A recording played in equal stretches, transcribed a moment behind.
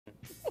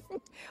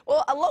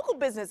Well, a local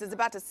business is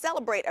about to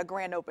celebrate a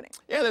grand opening.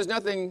 Yeah, there's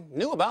nothing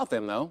new about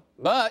them, though.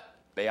 But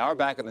they are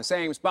back in the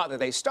same spot that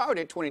they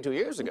started 22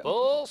 years ago.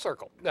 Full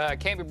circle.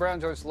 Cambi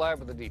Brown joins us live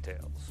with the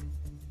details.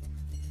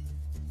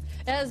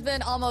 It has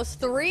been almost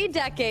 3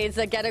 decades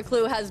that Getta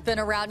Clue has been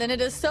around, and it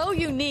is so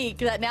unique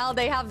that now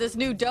they have this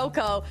new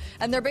DOCO,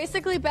 and they're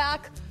basically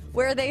back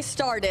where they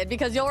started,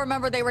 because you'll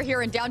remember they were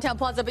here in downtown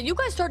Plaza, but you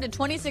guys started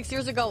 26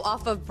 years ago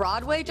off of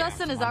Broadway,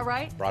 Justin, is that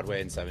right? Broadway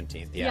and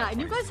 17th, Yeah,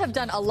 and you guys have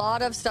done a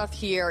lot of stuff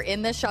here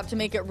in this shop to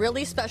make it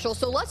really special.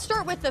 So let's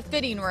start with the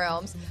fitting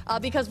rooms,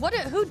 because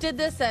who did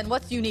this and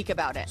what's unique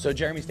about it? So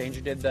Jeremy Stanger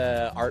did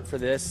the art for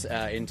this,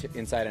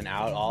 inside and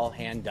out, all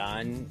hand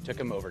done. Took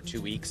him over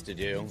 2 weeks to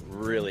do.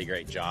 Really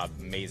great job,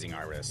 amazing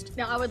artist.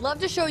 Now, I would love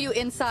to show you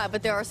inside,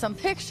 but there are some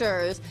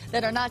pictures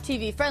that are not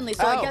TV friendly,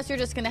 so I guess you're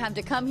just gonna have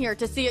to come here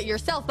to see it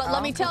yourself. But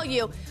let me tell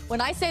you,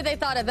 when I say they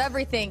thought of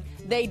everything,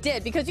 they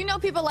did. Because you know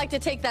people like to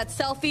take that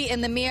selfie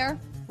in the mirror?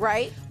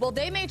 Right. Well,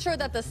 they made sure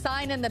that the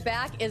sign in the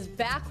back is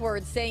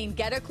backwards saying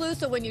Getta Clue,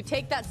 so when you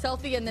take that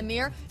selfie in the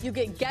mirror, you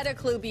get Getta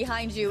Clue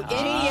behind you,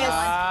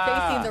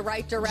 facing the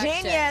right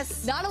direction.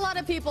 Genius. Not a lot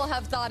of people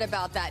have thought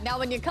about that. Now,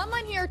 when you come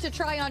on here to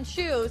try on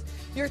shoes,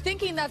 you're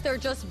thinking that they're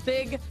just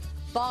big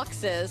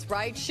boxes,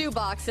 right? Shoe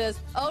boxes.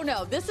 Oh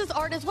no, this is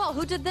art as well.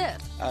 Who did this?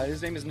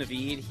 His name is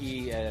Naveed.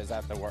 He is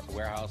at the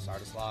warehouse,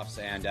 Artist Lofts,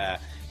 and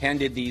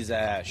handed these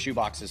shoe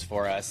boxes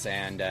for us.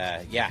 And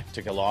yeah,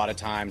 took a lot of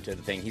time to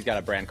the thing. He's got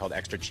a brand called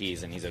Extra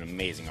Cheese, and he's an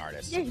amazing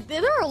artist. Yeah,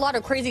 there are a lot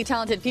of crazy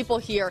talented people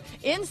here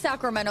in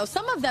Sacramento.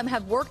 Some of them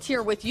have worked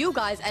here with you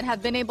guys and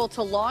have been able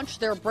to launch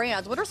their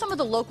brands. What are some of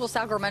the local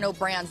Sacramento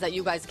brands that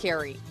you guys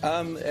carry?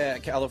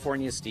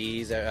 California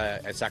Steez,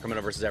 at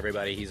Sacramento versus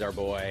Everybody. He's our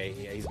boy.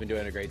 He's been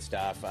doing a great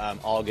stuff.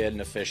 All Good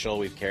and Official,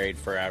 we've carried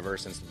forever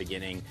since the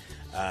beginning.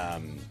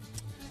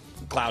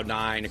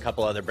 Cloud9, a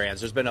couple other brands.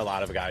 There's been a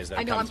lot of guys that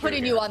have I know, I'm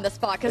putting here. you on the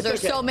spot because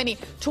there's so many.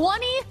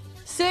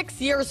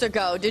 26 years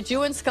ago, did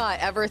you and Scott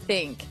ever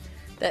think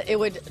that it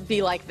would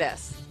be like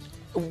this?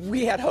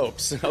 We had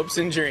hopes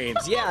and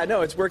dreams. Yeah,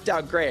 no, it's worked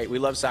out great. We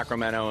love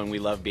Sacramento, and we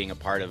love being a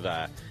part of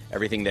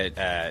everything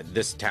that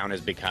this town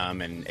has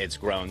become, and it's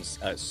grown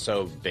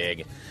so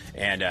big.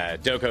 And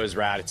DOCO is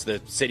rad. It's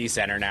the city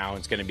center now.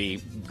 It's going to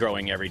be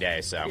growing every day.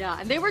 So yeah,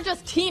 and they were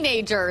just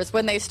teenagers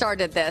when they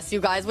started this,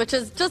 you guys, which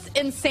is just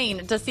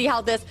insane to see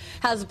how this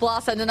has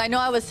blossomed. And I know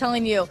I was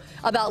telling you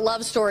about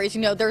love stories.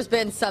 You know, there's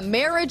been some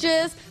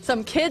marriages,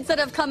 some kids that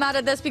have come out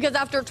of this, because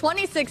after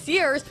 26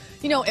 years,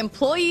 you know,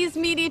 employees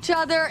meet each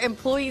other,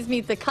 employees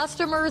meet the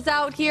customers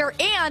out here,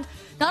 and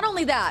not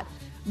only that,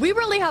 we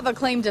really have a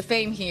claim to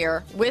fame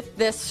here with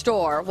this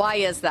store. Why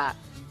is that?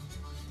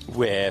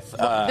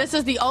 This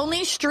is the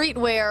only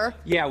streetwear.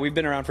 Yeah, we've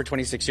been around for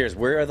 26 years.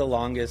 We're the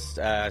longest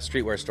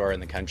streetwear store in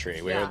the country.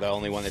 We're the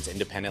only one that's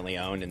independently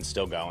owned and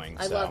still going.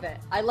 I love it.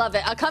 I love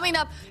it. Coming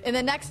up in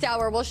the next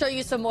hour, we'll show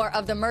you some more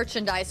of the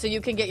merchandise so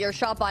you can get your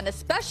shop on,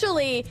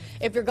 especially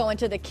if you're going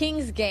to the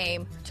Kings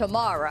game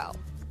tomorrow.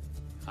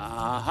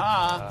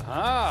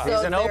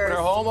 Season opener,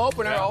 home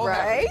opener.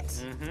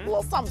 Right? A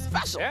little something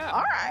special. Yeah.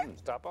 All right.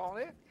 Stop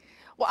on in.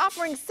 Well,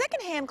 offering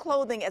secondhand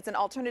clothing as an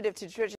alternative to traditional